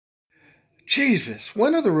Jesus,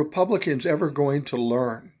 when are the Republicans ever going to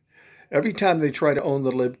learn? Every time they try to own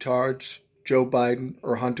the libtards, Joe Biden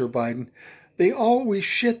or Hunter Biden, they always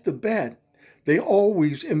shit the bed. They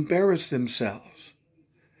always embarrass themselves.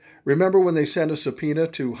 Remember when they sent a subpoena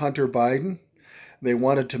to Hunter Biden? They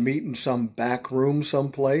wanted to meet in some back room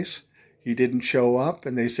someplace. He didn't show up,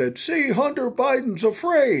 and they said, "See, Hunter Biden's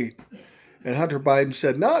afraid." And Hunter Biden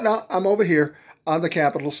said, No, I'm over here on the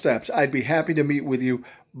Capitol steps. I'd be happy to meet with you,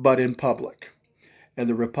 but in public. And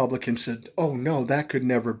the Republicans said, "Oh, no, that could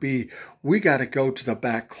never be. We got to go to the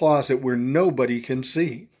back closet where nobody can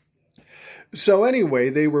see." So anyway,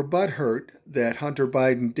 they were butthurt that Hunter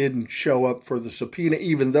Biden didn't show up for the subpoena,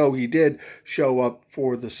 even though he did show up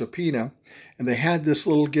for the subpoena. And they had this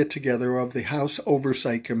little get-together of the House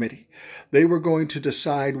Oversight Committee. They were going to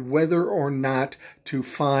decide whether or not to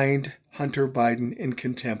find Hunter Biden in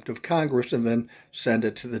contempt of Congress and then send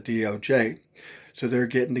it to the DOJ. So they're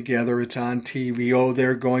getting together. It's on TV. Oh,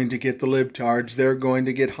 they're going to get the libtards. They're going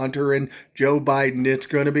to get Hunter and Joe Biden. It's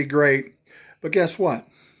going to be great. But guess what?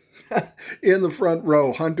 In the front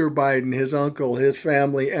row, Hunter Biden, his uncle, his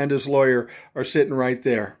family, and his lawyer are sitting right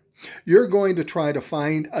there. You're going to try to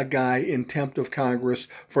find a guy in contempt of Congress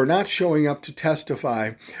for not showing up to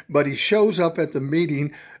testify, but he shows up at the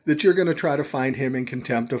meeting that you're going to try to find him in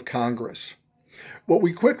contempt of Congress. What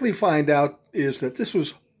we quickly find out is that this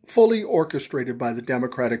was fully orchestrated by the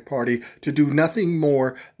Democratic Party to do nothing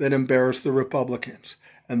more than embarrass the Republicans.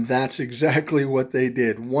 And that's exactly what they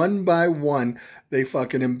did. One by one, they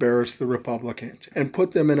fucking embarrassed the Republicans and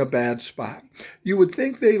put them in a bad spot. You would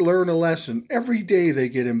think they learn a lesson. Every day they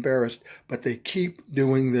get embarrassed, but they keep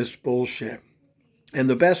doing this bullshit. And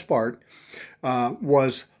the best part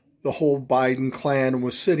was the whole Biden clan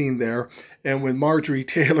was sitting there, and when Marjorie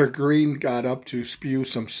Taylor Greene got up to spew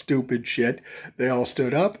some stupid shit, they all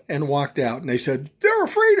stood up and walked out, and they said, "They're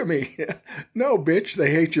afraid of me." No, bitch,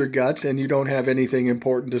 they hate your guts, and you don't have anything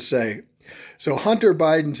important to say. So Hunter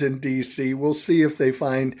Biden's in D.C. We'll see if they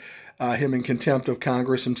find him in contempt of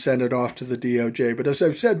Congress and send it off to the DOJ. But as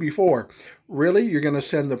I've said before, really, you're going to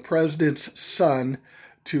send the president's son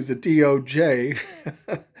to the DOJ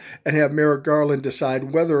and have Merrick Garland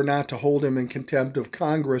decide whether or not to hold him in contempt of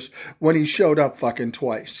Congress when he showed up fucking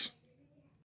twice.